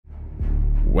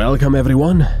Welcome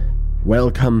everyone,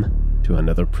 welcome to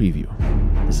another preview.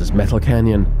 This is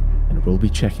MetalCanyon, and we'll be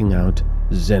checking out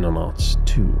Xenonauts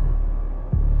 2.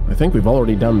 I think we've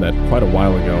already done that quite a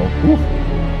while ago.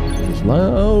 This is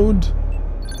loud.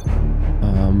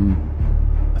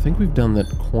 I think we've done that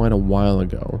quite a while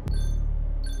ago.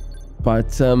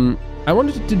 But I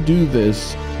wanted to do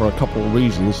this for a couple of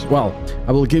reasons. Well,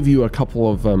 I will give you a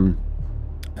couple of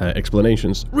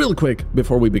explanations real quick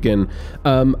before we begin.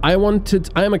 I am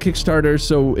a Kickstarter,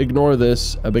 so ignore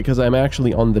this because I'm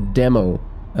actually on the demo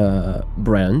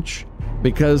branch,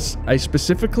 because I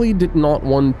specifically did not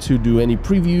want to do any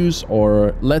previews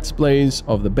or let's plays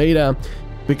of the beta,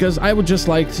 because I would just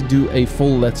like to do a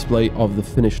full let's play of the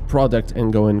finished product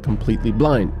and go in completely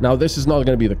blind. Now this is not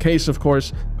going to be the case, of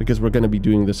course, because we're going to be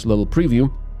doing this little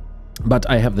preview. But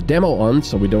I have the demo on,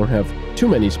 so we don't have too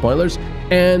many spoilers,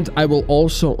 and I will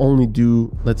also only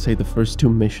do, let's say, the first 2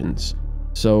 missions.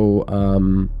 So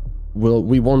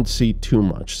we won't see too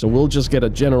much. So we'll just get a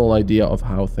general idea of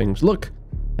how things look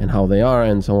and how they are,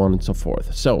 and so on and so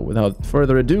forth. So without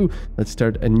further ado, let's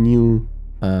start a new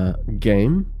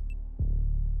game.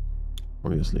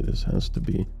 Obviously, this has to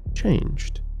be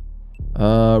changed.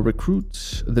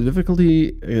 Recruits. The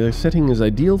difficulty setting is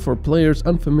ideal for players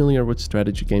unfamiliar with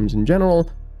strategy games in general.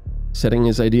 Setting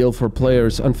is ideal for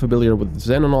players unfamiliar with the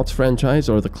Xenonauts franchise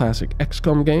or the classic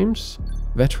XCOM games.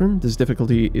 Veteran. This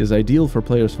difficulty is ideal for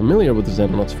players familiar with the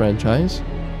Xenonauts franchise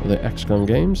or the XCOM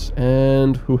games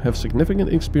and who have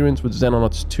significant experience with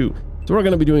Xenonauts 2. So we're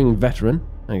going to be doing Veteran,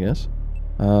 I guess.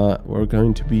 We're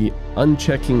going to be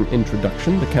unchecking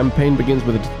Introduction. The campaign begins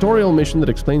with a tutorial mission that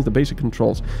explains the basic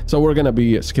controls. So we're going to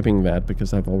be skipping that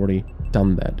because I've already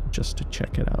done that just to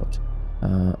check it out.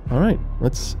 Alright,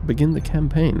 let's begin the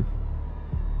campaign.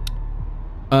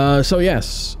 So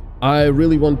yes, I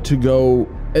really want to go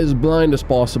as blind as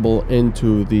possible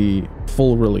into the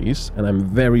full release, and I'm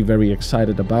very, very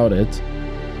excited about it.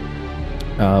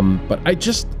 But I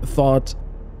just thought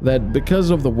that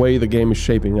because of the way the game is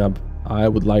shaping up, I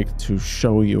would like to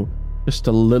show you just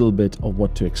a little bit of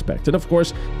what to expect. And of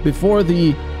course, before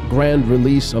the grand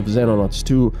release of Xenonauts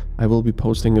 2, I will be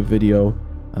posting a video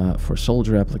for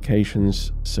soldier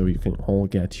applications, so you can all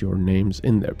get your names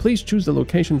in there. Please choose the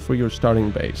location for your starting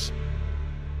base.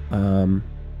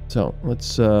 So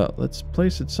let's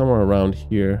place it somewhere around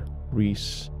here,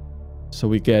 Greece. So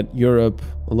we get Europe,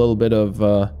 a little bit of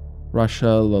Russia,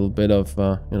 a little bit of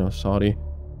you know, Saudi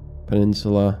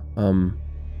Peninsula,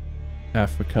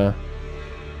 Africa,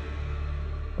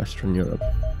 Western Europe.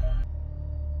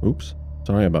 Oops,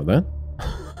 sorry about that.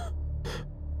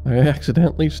 I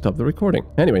accidentally stopped the recording.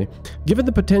 Anyway, given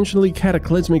the potentially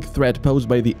cataclysmic threat posed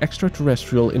by the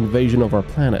extraterrestrial invasion of our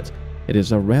planet, it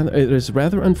is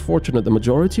rather unfortunate the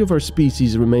majority of our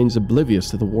species remains oblivious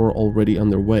to the war already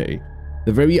underway.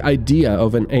 The very idea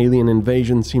of an alien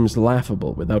invasion seems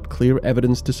laughable without clear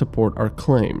evidence to support our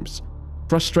claims.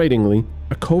 Frustratingly,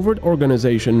 a covert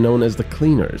organization known as the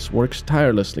Cleaners works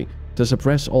tirelessly to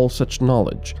suppress all such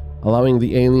knowledge, allowing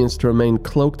the aliens to remain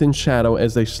cloaked in shadow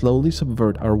as they slowly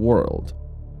subvert our world.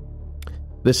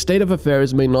 This state of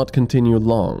affairs may not continue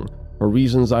long. For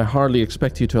reasons I hardly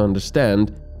expect you to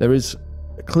understand, there is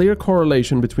a clear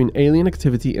correlation between alien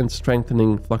activity and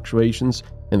strengthening fluctuations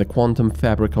in the quantum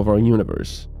fabric of our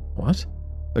universe. What?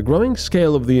 The growing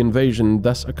scale of the invasion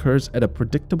thus occurs at a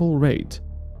predictable rate.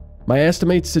 My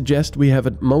estimates suggest we have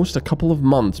at most a couple of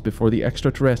months before the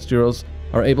extraterrestrials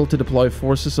are able to deploy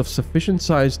forces of sufficient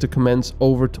size to commence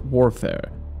overt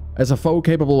warfare. As a foe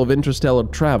capable of interstellar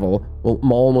travel will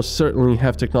almost certainly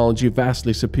have technology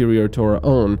vastly superior to our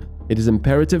own, it is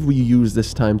imperative we use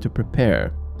this time to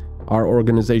prepare. Our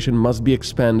organization must be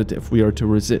expanded if we are to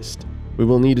resist. We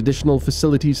will need additional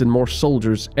facilities and more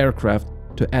soldiers, aircraft,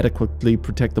 to adequately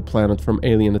protect the planet from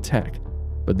alien attack.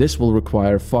 But this will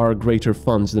require far greater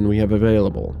funds than we have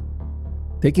available.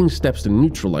 Taking steps to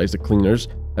neutralize the Cleaners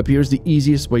appears the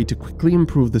easiest way to quickly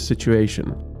improve the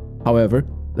situation. However,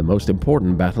 the most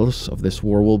important battles of this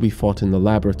war will be fought in the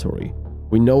laboratory.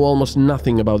 We know almost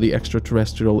nothing about the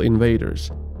extraterrestrial invaders.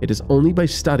 It is only by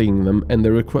studying them and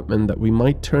their equipment that we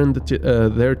might turn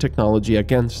their technology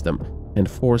against them and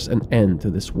force an end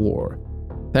to this war.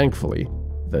 Thankfully,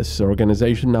 this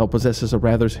organization now possesses a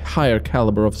rather higher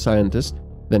caliber of scientists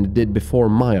than it did before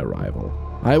my arrival.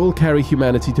 I will carry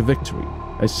humanity to victory.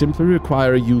 I simply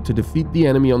require you to defeat the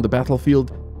enemy on the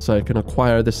battlefield so I can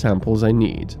acquire the samples I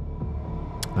need.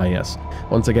 Ah yes,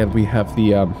 once again we have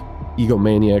the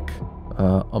egomaniac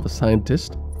of a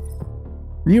scientist.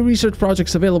 New research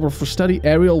projects available for study: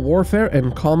 aerial warfare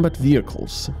and combat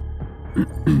vehicles.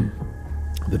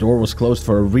 The door was closed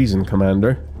for a reason,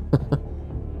 Commander.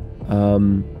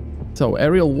 So,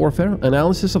 aerial warfare.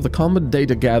 Analysis of the combat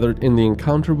data gathered in the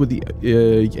encounter with the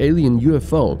alien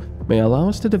UFO may allow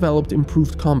us to develop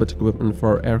improved combat equipment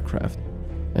for our aircraft.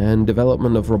 And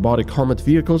development of robotic combat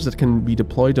vehicles that can be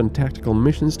deployed on tactical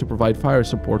missions to provide fire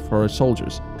support for our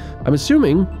soldiers. I'm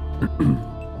assuming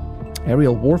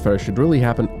aerial warfare should really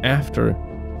happen after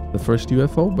the first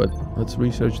UFO, but let's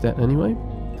research that anyway.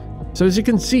 So as you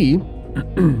can see,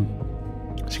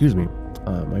 excuse me,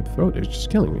 my throat is just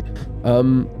killing me.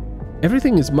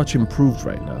 Everything is much improved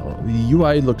right now. The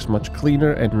UI looks much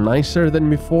cleaner and nicer than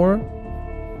before.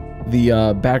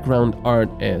 The background art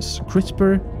is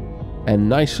crisper and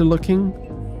nicer looking.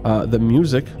 The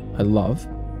music, I love.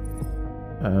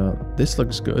 This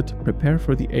looks good. Prepare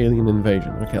for the alien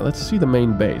invasion. Okay, let's see the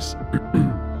main base.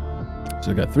 So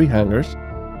we've got 3 hangars.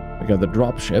 We got the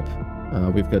dropship.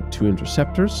 We've got 2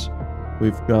 interceptors.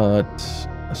 We've got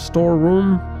a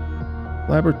storeroom,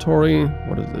 laboratory.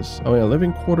 What is this? Oh yeah,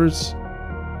 living quarters,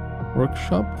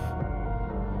 workshop,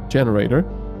 generator.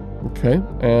 Okay,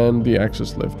 and the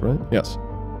access lift, right? Yes.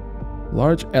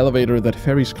 Large elevator that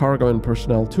ferries cargo and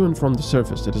personnel to and from the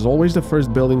surface. It is always the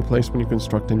first building placed when you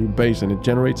construct a new base, and it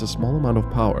generates a small amount of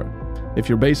power. If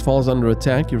your base falls under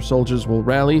attack, your soldiers will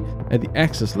rally at the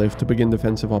access lift to begin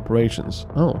defensive operations.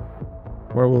 Oh,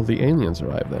 where will the aliens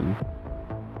arrive then?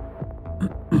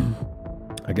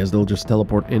 I guess they'll just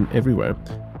teleport in everywhere.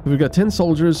 We've got 10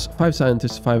 soldiers, 5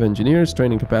 scientists, 5 engineers,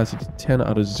 training capacity 10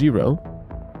 out of 0.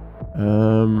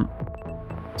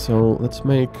 So let's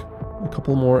make a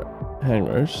couple more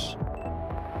hangars.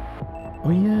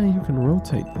 Oh yeah, you can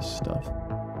rotate this stuff.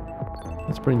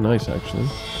 That's pretty nice, actually.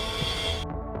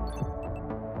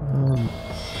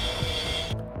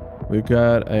 We've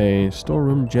got a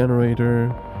storeroom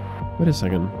generator. Wait a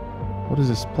second. What is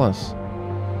this plus?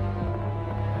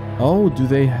 Oh, do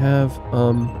they have,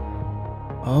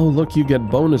 oh, look, you get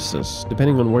bonuses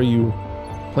depending on where you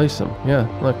place them. Yeah,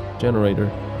 look,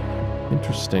 generator.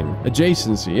 Interesting.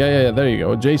 Adjacency. Yeah, there you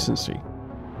go. Adjacency.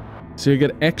 So you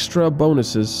get extra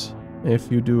bonuses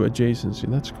if you do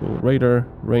adjacency. That's cool. Radar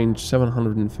range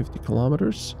 750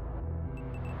 kilometers.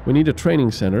 We need a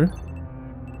training center.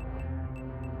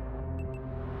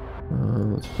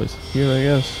 Let's place it here, I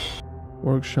guess.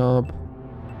 Workshop.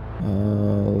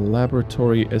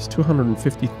 Laboratory is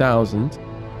 250,000.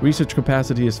 Research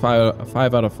capacity is 5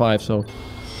 out of 5, so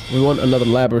we want another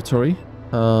laboratory.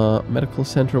 Medical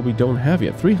center we don't have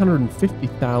yet.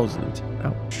 350,000.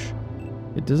 Ouch.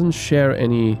 It doesn't share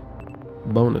any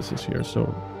bonuses here,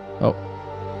 so... Oh.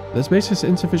 This base has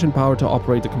insufficient power to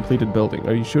operate the completed building.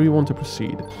 Are you sure you want to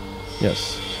proceed?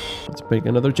 Yes. Let's make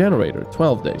another generator.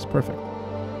 12 days. Perfect.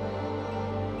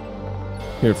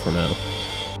 Here for now.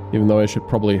 Even though I should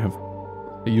probably have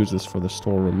used this for the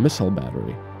storeroom missile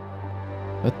battery.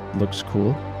 That looks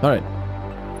cool. Alright.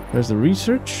 There's the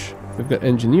research. We've got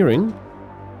engineering.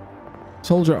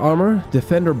 Soldier armor.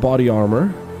 Defender body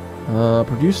armor.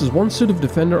 Produces 1 suit of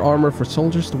defender armor for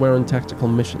soldiers to wear on tactical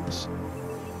missions.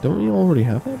 Don't you already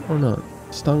have that or not?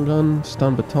 Stun gun,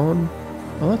 stun baton.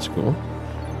 Oh, that's cool.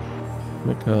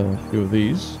 Make a few of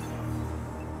these.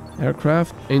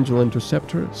 Aircraft, Angel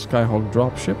Interceptor, Skyhawk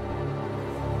dropship.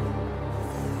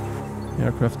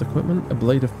 Aircraft equipment,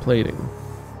 ablative plating.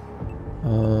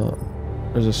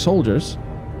 There's the soldiers.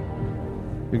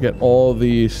 You get all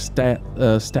the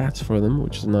stats for them,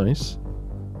 which is nice.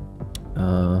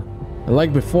 And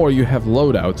like before, you have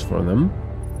loadouts for them.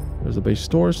 There's the base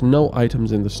stores. No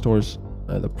items in the stores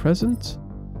at the present.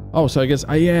 Oh, so I guess...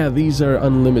 yeah, these are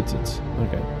unlimited.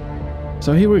 Okay.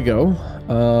 So here we go.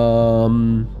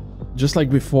 Just like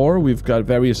before, we've got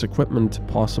various equipment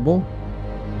possible.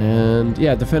 And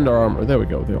yeah, defender armor. There we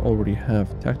go. They already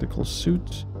have tactical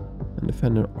suit and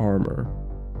defender armor.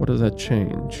 What does that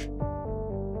change?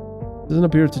 Doesn't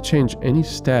appear to change any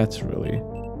stats, really.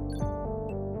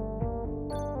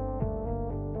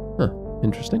 Huh.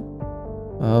 Interesting.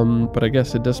 But I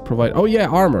guess it does provide... Oh yeah,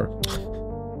 armor.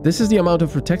 This is the amount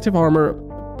of protective armor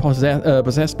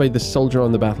possessed by the soldier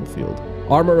on the battlefield.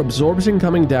 Armor absorbs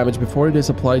incoming damage before it is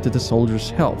applied to the soldier's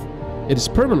health. It is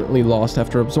permanently lost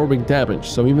after absorbing damage,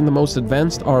 so even the most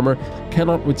advanced armor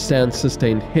cannot withstand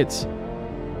sustained hits.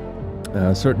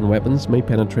 Certain weapons may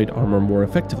penetrate armor more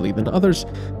effectively than others,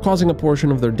 causing a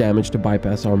portion of their damage to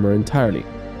bypass armor entirely.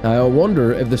 I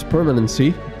wonder if this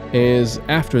permanency is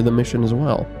after the mission as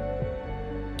well.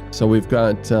 So we've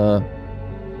got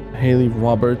Haley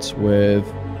Roberts with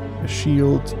a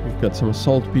shield. We've got some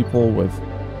assault people with...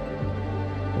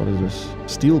 What is this?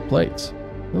 Steel plates.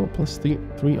 Oh, plus 3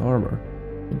 armor.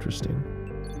 Interesting.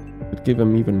 Could give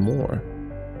him even more.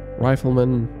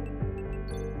 Rifleman.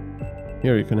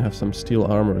 Here you can have some steel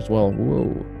armor as well.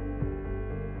 Whoa.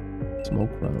 Smoke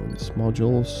rounds.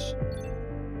 Modules.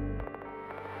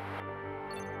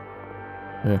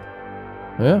 Yeah.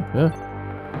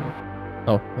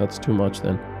 Oh, that's too much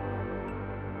then.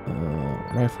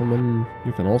 Rifleman.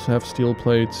 You can also have steel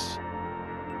plates.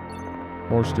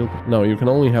 More steel... No, you can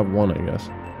only have one, I guess.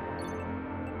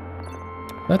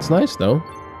 That's nice, though.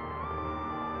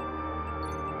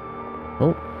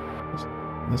 Oh.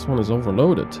 This one is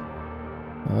overloaded.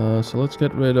 So let's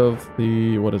get rid of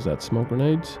the... What is that? Smoke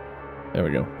grenades? There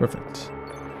we go. Perfect.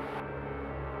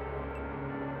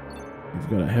 You've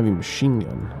got a heavy machine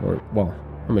gun. Or, well,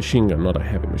 a machine gun, not a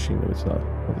heavy machine gun. It's a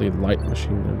probably light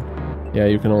machine gun. Yeah,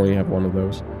 you can only have one of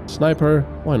those. Sniper,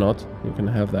 why not? You can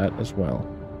have that as well.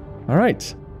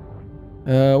 Alright.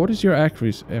 What is your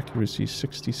accuracy? Accuracy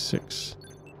 66.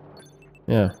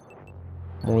 Yeah.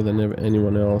 More than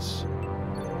anyone else.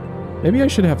 Maybe I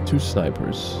should have 2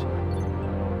 snipers.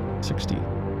 60.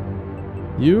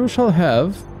 You shall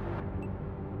have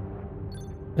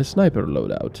a sniper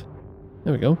loadout.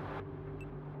 There we go.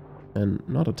 And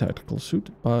not a tactical suit,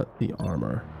 but the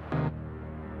armor.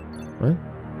 Right?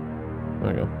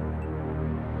 There we go.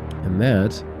 And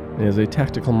that is a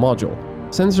tactical module.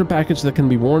 Sensor package that can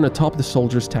be worn atop the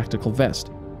soldier's tactical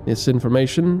vest. This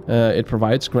information it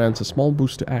provides grants a small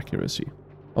boost to accuracy.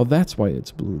 Oh, that's why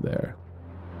it's blue there.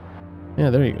 Yeah,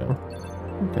 there you go.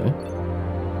 Okay.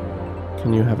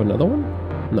 Can you have another one?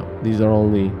 No, these are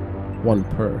only 1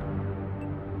 per.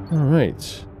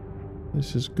 Alright.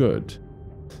 This is good.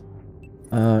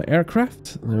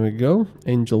 Aircraft. There we go.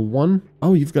 Angel 1.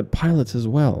 Oh, you've got pilots as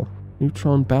well.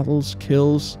 Neutron battles,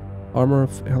 kills, armor,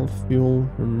 health, fuel.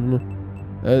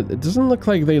 It doesn't look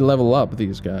like they level up,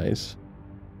 these guys.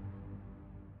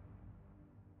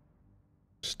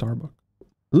 Starbuck.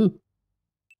 Ooh.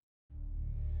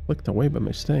 Clicked away by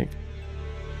mistake.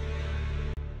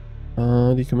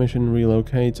 Decommission,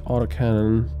 relocate,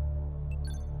 autocannon.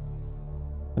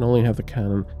 Can only have the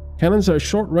cannon. Cannons are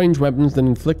short-range weapons that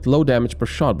inflict low damage per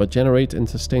shot, but generate and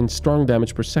sustain strong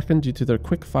damage per second due to their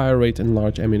quick fire rate and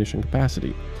large ammunition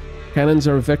capacity. Cannons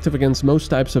are effective against most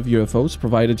types of UFOs,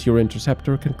 provided your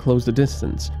interceptor can close the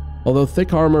distance. Although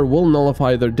thick armor will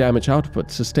nullify their damage output,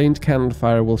 sustained cannon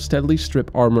fire will steadily strip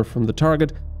armor from the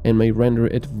target and may render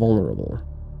it vulnerable.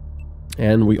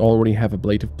 And we already have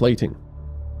ablative plating,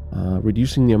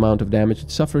 reducing the amount of damage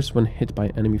it suffers when hit by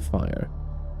enemy fire.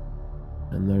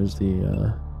 And there's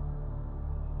the...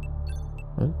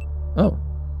 What? Oh.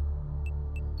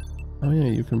 Oh yeah,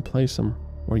 you can place them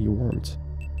where you want.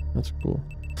 That's cool.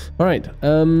 Alright,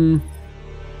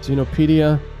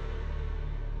 Xenopedia.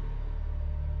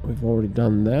 We've already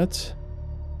done that.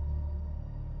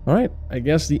 Alright, I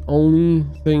guess the only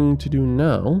thing to do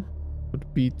now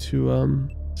would be to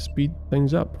speed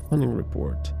things up. Funding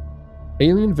report.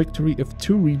 Alien victory if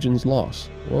 2 regions lost.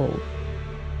 Whoa.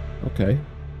 Okay.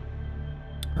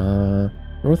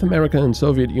 North America and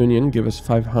Soviet Union give us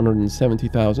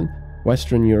 570,000.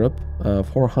 Western Europe,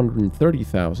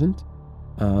 430,000.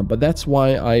 But that's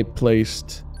why I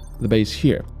placed the base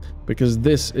here. Because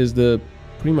this is the,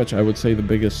 pretty much I would say, the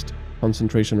biggest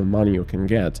concentration of money you can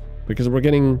get. Because we're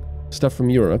getting stuff from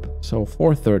Europe, so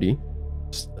 430.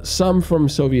 Some from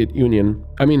Soviet Union.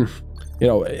 I mean, you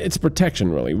know, it's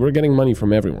protection really. We're getting money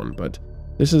from everyone, but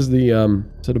this is the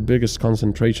sort of biggest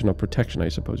concentration of protection I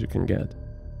suppose you can get.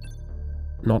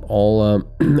 Not all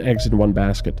eggs in one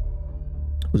basket.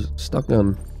 Stun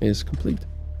gun is complete.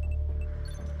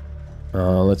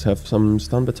 Let's have some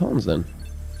stun batons then.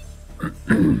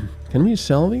 Can we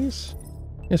sell these?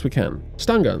 Yes, we can.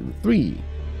 Stun gun, 3.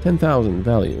 10,000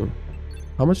 value.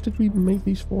 How much did we make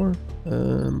these for?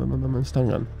 Stun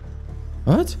gun.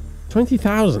 What?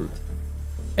 20,000.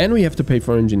 And we have to pay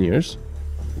for engineers.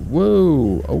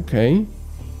 Whoa, okay.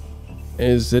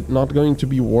 Is it not going to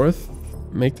be worth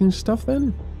making stuff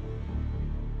then?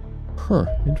 Huh,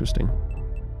 interesting.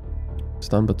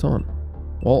 Stun baton.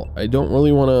 Well, I don't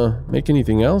really want to make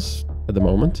anything else at the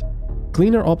moment.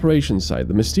 Cleaner operations site.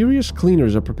 The mysterious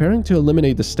cleaners are preparing to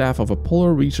eliminate the staff of a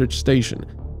polar research station,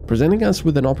 presenting us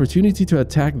with an opportunity to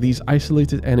attack these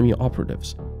isolated enemy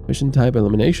operatives. Mission type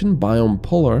elimination, biome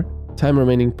polar, time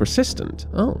remaining persistent.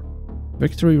 Oh.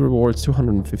 Victory rewards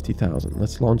 250,000.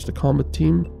 Let's launch the combat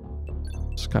team.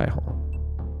 Skyhawk.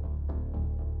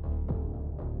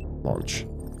 Launch.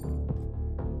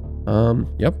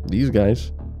 Yep, these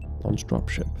guys. Launch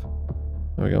dropship.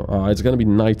 There we go. It's gonna be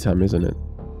nighttime, isn't it?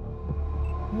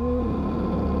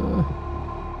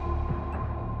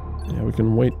 Yeah, we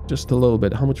can wait just a little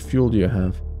bit. How much fuel do you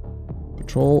have?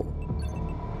 Patrol.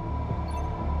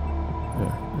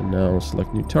 Yeah, and now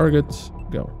select new targets.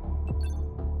 Go.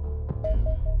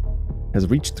 has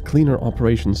reached the cleaner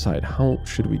operation site. How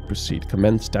should we proceed?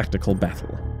 Commence tactical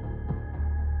battle.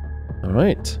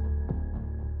 Alright.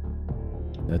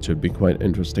 That should be quite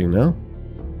interesting now.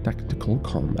 Tactical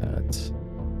combat.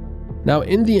 Now,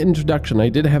 in the introduction, I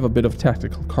did have a bit of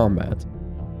tactical combat.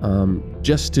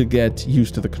 Just to get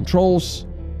used to the controls,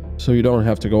 so you don't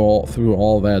have to go through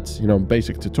all that, you know,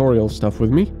 basic tutorial stuff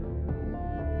with me.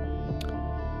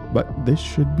 But this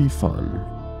should be fun.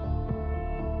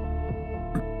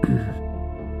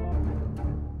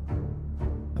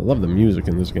 I love the music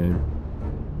in this game.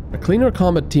 A cleaner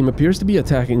combat team appears to be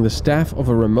attacking the staff of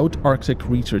a remote Arctic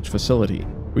research facility.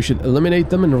 We should eliminate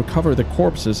them and recover the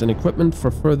corpses and equipment for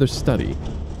further study.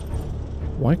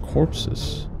 Why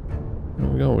corpses? There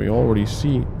we go, we already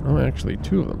see... Oh, actually,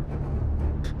 2 of them.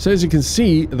 So as you can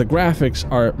see, the graphics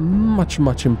are much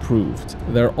improved.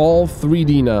 They're all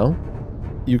 3D now.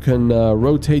 You can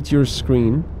rotate your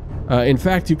screen. In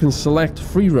fact, you can select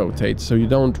free rotate, so you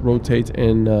don't rotate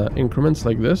in increments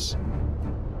like this.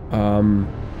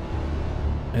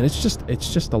 And it's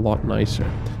just a lot nicer.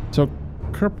 So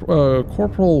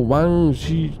Corporal Wang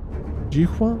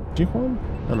Jihuan?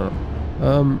 I don't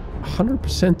know.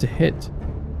 100% to hit.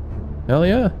 Hell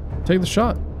yeah. Take the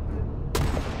shot.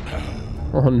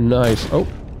 Oh, nice. Oh.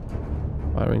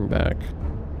 Firing back.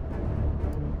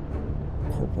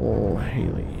 Corporal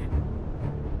Haley.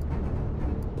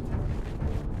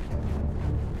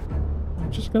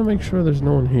 I'm just gonna make sure there's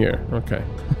no one here. Okay.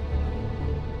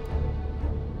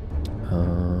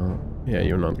 Yeah,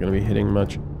 you're not gonna be hitting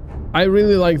much. I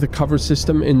really like the cover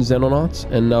system in Xenonauts,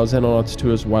 and now Xenonauts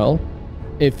 2 as well.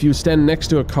 If you stand next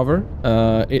to a cover,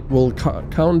 it will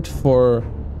count for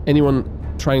anyone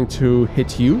trying to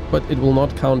hit you, but it will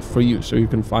not count for you, so you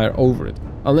can fire over it.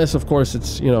 Unless, of course,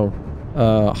 it's, you know,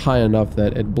 high enough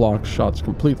that it blocks shots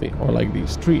completely, or like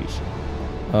these trees.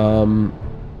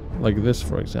 Like this,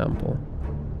 for example.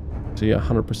 So yeah,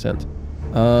 100%.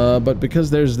 But because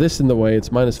there's this in the way,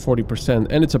 it's minus 40%,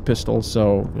 and it's a pistol,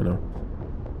 so, you know,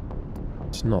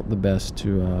 it's not the best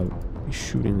to be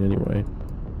shooting anyway.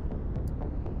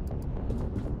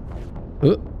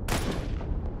 Ooh,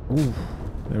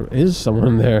 there is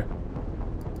someone there.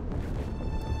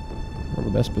 Well,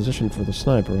 the best position for the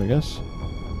sniper, I guess.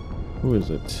 Who is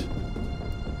it?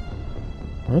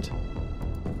 What?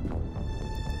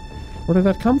 Where did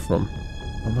that come from?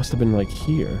 It must have been like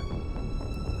here.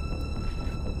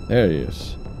 There he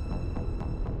is.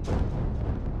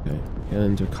 Okay, get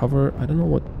into cover. I don't know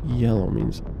what yellow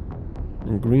means.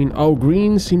 And green. Oh,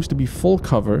 green seems to be full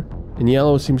cover, and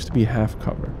yellow seems to be half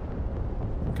cover.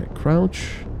 Okay,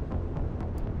 crouch.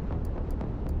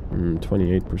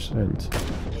 28%.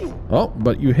 Oh,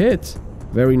 but you hit.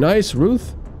 Very nice,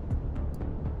 Ruth.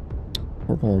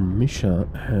 Corporal Misha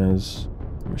has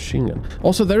a machine gun.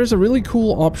 Also, there is a really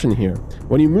cool option here.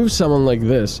 When you move someone like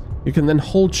this, you can then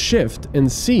hold shift and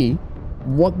see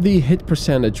what the hit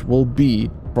percentage will be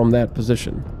from that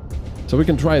position. So we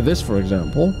can try this, for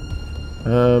example.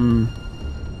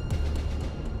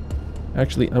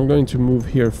 Actually, I'm going to move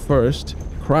here first,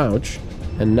 crouch,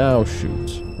 and now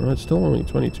shoot. Well, it's still only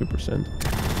 22%.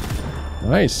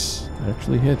 Nice,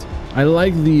 actually hit. I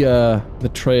like the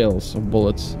trails of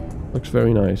bullets. Looks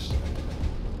very nice.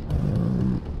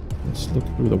 Let's look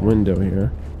through the window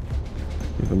here.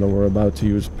 Even though we're about to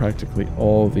use practically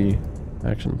all the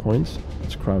action points.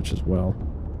 Let's crouch as well.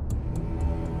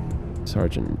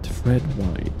 Sergeant Fred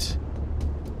White.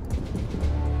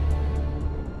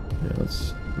 Yeah,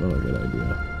 that's not a good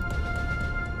idea.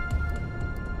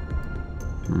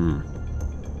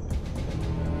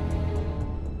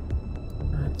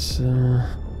 Let's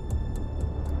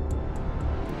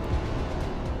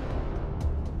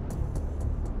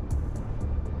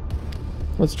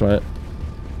let's try it.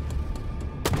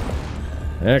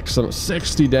 Excellent.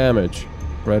 60 damage.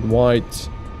 Red, white.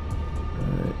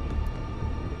 Alright.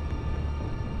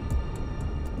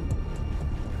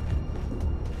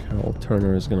 Carol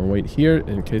Turner is going to wait here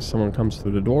in case someone comes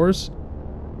through the doors.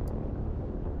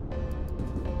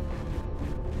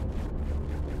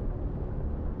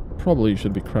 Probably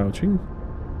should be crouching.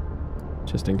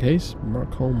 Just in case.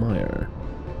 Marco Meyer.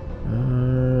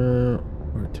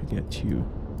 Where to get you?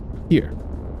 Here.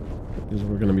 Because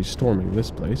we're going to be storming this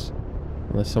place.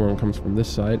 Unless someone comes from this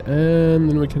side, and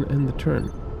then we can end the turn.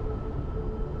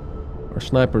 Our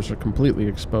snipers are completely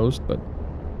exposed, but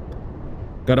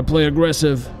gotta play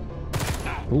aggressive.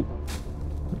 Oh,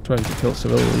 they're trying to kill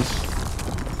civilians.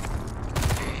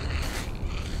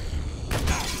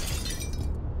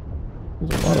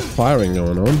 There's a lot of firing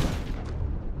going on.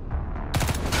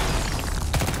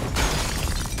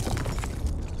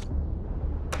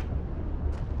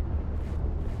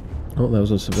 Oh, that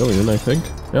was a civilian, I think.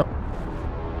 Yep.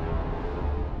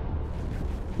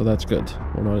 So that's good.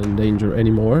 We're not in danger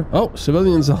anymore. Oh,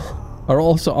 civilians are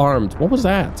also armed. What was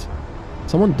that?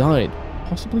 Someone died.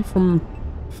 Possibly from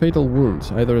fatal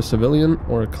wounds. Either a civilian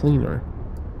or a cleaner.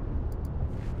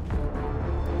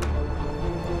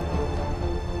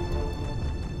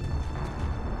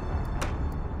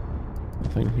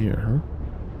 Nothing here,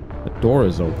 huh? The door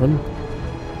is open.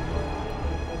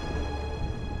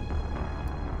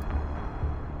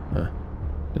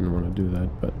 Didn't want to do that,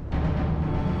 but...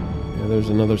 yeah, there's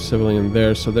another civilian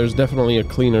there, so there's definitely a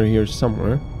cleaner here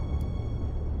somewhere.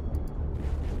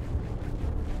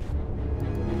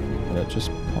 Let's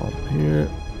just pop here.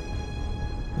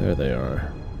 There they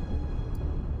are.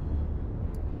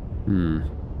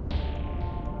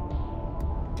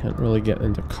 Can't really get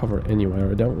into cover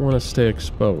anywhere. I don't want to stay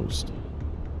exposed.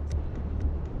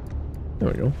 There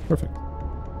we go. Perfect.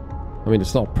 I mean,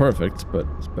 it's not perfect, but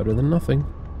it's better than nothing.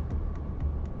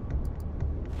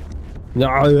 No,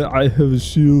 I have a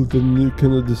shield and you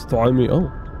cannot destroy me. Oh,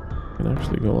 I can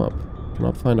actually go up.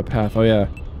 Cannot find a path. Oh yeah,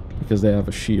 because they have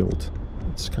a shield.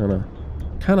 It's kind of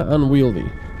unwieldy.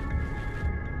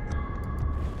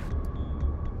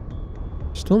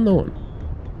 Still no one.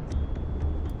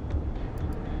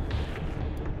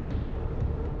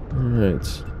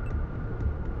 Alright.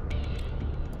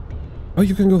 Oh,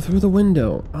 you can go through the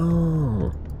window.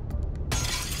 Oh.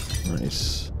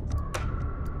 Nice.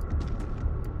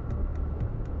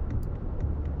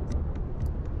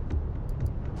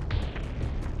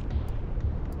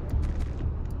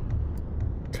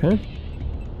 Okay.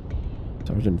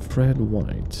 Sergeant Fred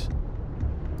White.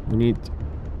 We need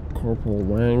Corporal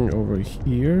Wang over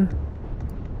here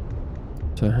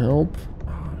to help.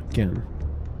 Again,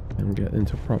 and get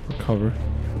into proper cover.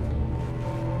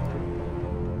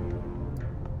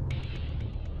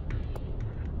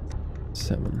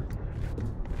 Seven.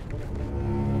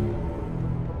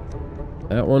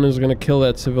 That one is gonna kill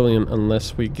that civilian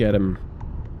unless we get him.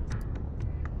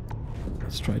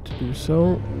 Let's try to do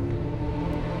so.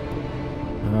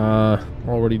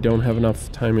 Already don't have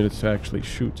enough time to actually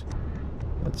shoot.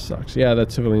 That sucks. Yeah,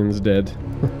 that civilian's dead.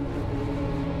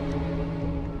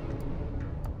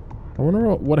 I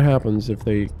wonder what happens if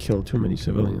they kill too many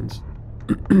civilians.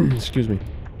 Excuse me.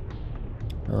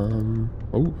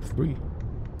 Oh, 3.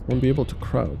 Won't be able to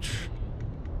crouch.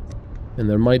 And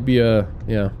there might be a...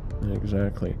 yeah,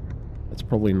 exactly. That's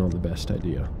probably not the best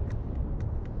idea.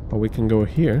 But we can go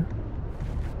here.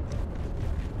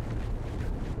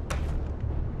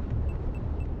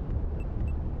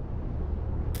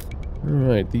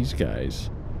 Alright, these guys.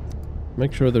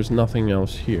 Make sure there's nothing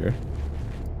else here.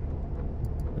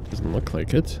 It doesn't look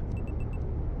like it.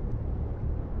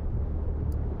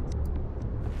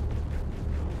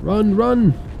 Run,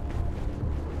 run!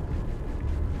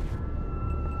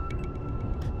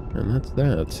 And that's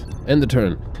that. End the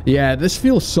turn. Yeah, this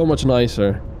feels so much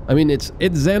nicer. I mean, it's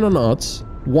Xenonauts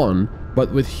 1,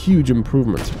 but with huge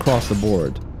improvements across the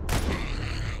board.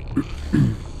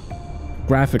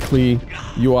 Graphically,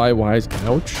 UI-wise,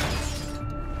 ouch.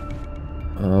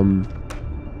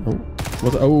 Oh,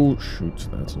 what? Oh, shoot,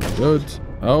 that's not good.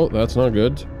 Oh, that's not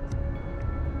good.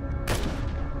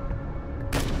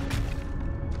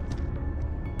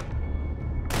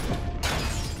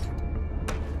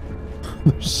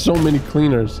 There's so many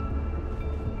cleaners.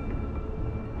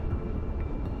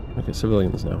 Okay,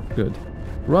 civilians now. Good.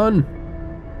 Run!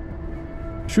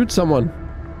 Shoot someone!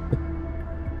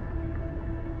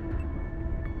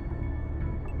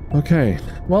 Okay,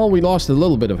 well, we lost a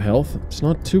little bit of health. It's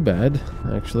not too bad,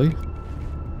 actually.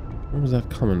 Where was that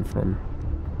coming from?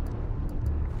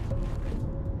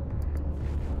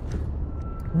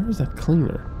 Where is that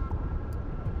cleaner?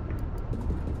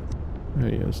 There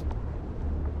he is.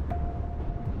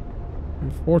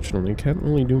 Unfortunately, can't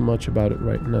really do much about it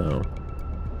right now.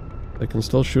 They can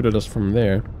still shoot at us from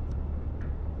there.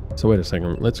 So wait a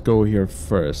second, let's go here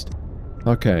first.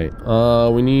 Okay,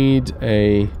 we need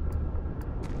a...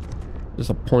 just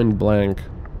a point blank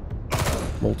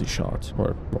multi-shot,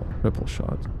 or well, triple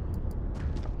shot.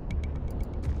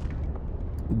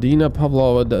 Dina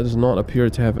Pavlova does not appear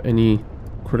to have any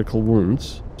critical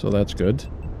wounds, so that's good.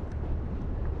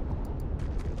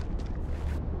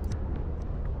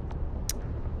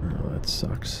 Oh, that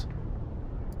sucks.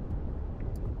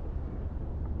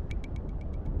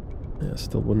 Yeah,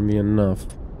 still wouldn't be enough.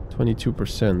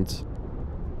 22%.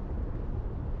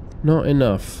 Not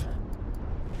enough.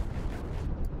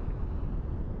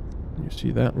 You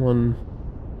see that one?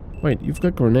 Wait, you've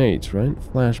got grenades, right?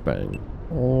 Flashbang.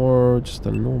 Or just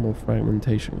a normal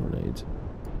fragmentation grenade.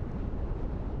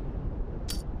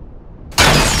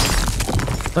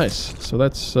 Nice. So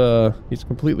that's, he's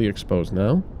completely exposed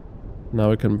now. Now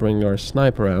we can bring our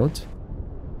sniper out.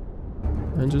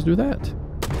 and just do that.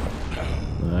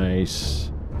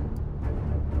 Nice.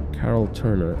 Carol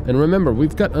Turner. And remember,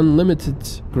 we've got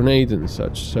unlimited grenades and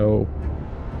such, so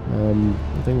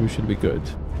I think we should be good.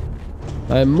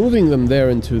 I'm moving them there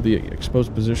into the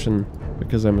exposed position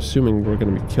because I'm assuming we're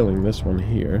going to be killing this one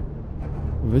here.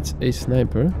 With a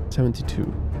sniper, 72.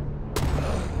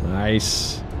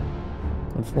 Nice.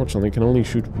 Unfortunately, can only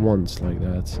shoot once like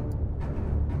that.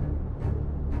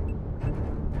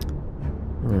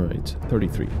 Alright,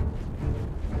 33.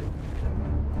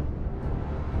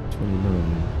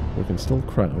 29. We can still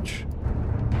crouch.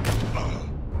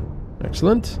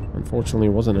 Excellent. Unfortunately,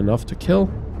 it wasn't enough to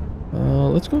kill.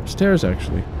 Let's go upstairs,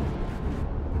 actually.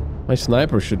 My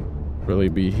sniper should really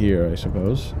be here, I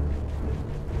suppose.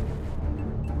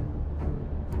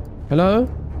 Hello?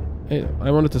 Hey,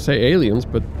 I wanted to say aliens,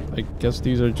 but I guess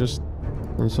these are just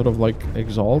sort of like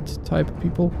Exalt type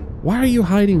people. Why are you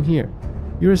hiding here?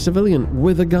 You're a civilian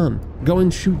with a gun. Go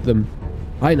and shoot them.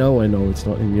 I know, it's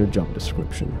not in your job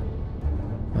description.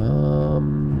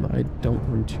 I don't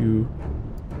want you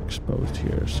exposed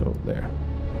here, so there.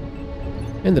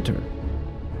 End the turn.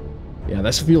 Yeah,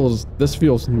 this feels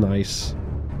nice.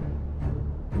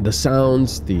 The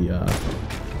sounds, the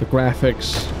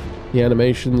graphics, the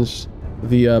animations,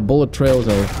 the bullet trails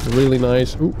are really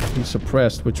nice. Ooh, he's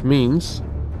suppressed, which means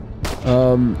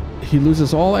he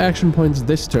loses all action points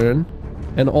this turn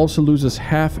and also loses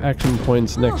half action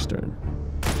points next turn.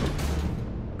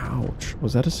 Ouch.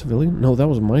 Was that a civilian? No, that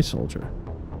was my soldier.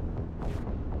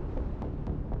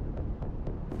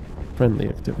 Friendly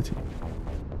activity.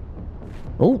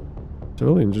 Oh,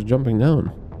 civilian just jumping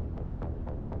down.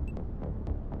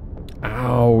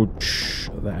 Ouch.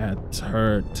 That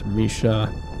hurt,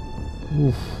 Misha.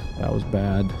 Oof, that was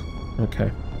bad. Okay.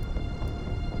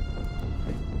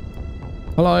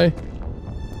 Hello.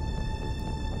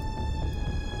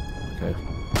 Okay.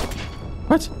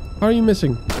 What? How are you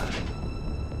missing?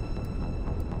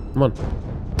 Come on.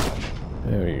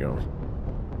 There you go.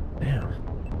 Damn.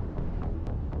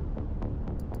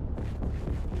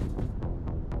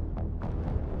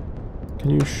 Can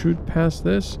you shoot past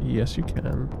this? Yes, you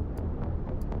can.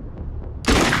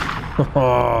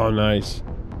 Oh, nice.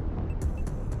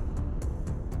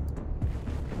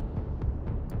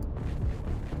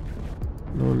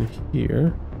 No one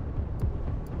here.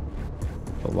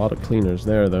 A lot of cleaners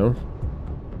there, though.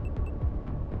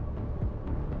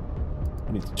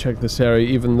 I need to check this area,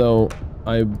 even though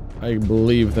I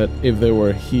believe that if they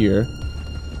were here,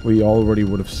 we already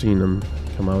would have seen them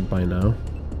come out by now.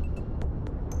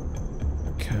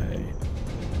 Okay.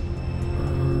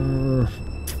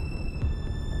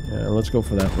 Yeah, let's go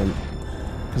for that one.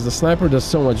 Because the sniper does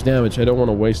so much damage, I don't want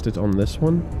to waste it on this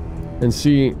one. And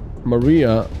see,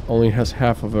 Maria only has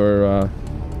half of her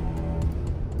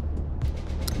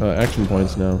action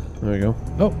points now. There we go.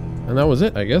 Oh, and that was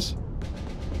it, I guess.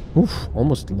 Oof,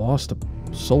 almost lost a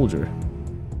soldier.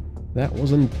 That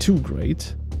wasn't too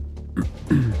great.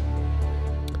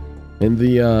 In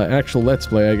the actual Let's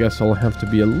Play, I guess I'll have to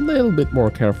be a little bit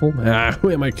more careful. Ah, who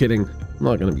am I kidding? I'm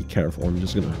not gonna be careful. I'm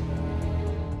just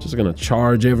gonna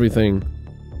charge everything.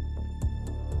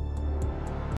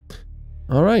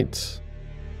 All right,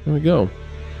 there we go.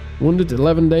 Wounded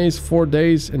 11 days, 4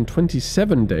 days, and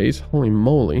 27 days. Holy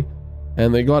moly.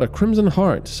 And they got a Crimson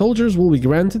Heart. Soldiers will be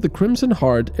granted the Crimson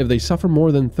Heart if they suffer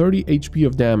more than 30 HP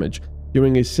of damage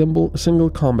during a single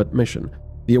combat mission.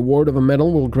 The award of a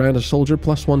medal will grant a soldier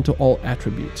 +1 to all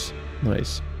attributes.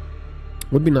 Nice.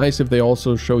 Would be nice if they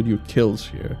also showed you kills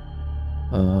here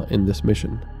in this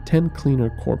mission. 10 cleaner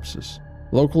corpses.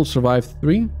 Locals survived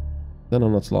 3.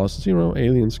 Xenonauts lost 0.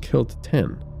 Aliens killed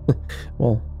 10.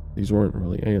 Well, these weren't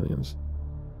really aliens.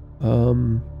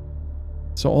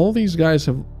 So all these guys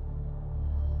have...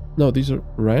 No, these are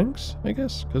ranks, I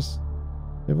guess, because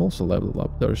they've also leveled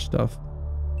up their stuff.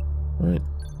 Alright.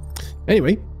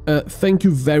 Anyway, thank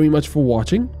you very much for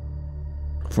watching.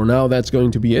 For now, that's going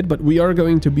to be it, but we are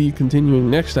going to be continuing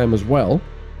next time as well,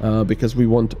 because we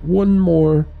want one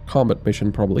more combat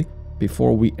mission, probably,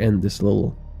 before we end this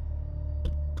little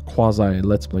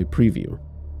quasi-Let's Play preview.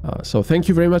 So thank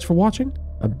you very much for watching.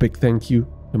 A big thank you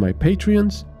to my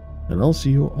Patreons, and I'll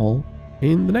see you all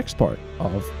in the next part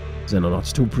of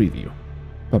Xenonauts 2 preview.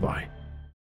 Bye-bye.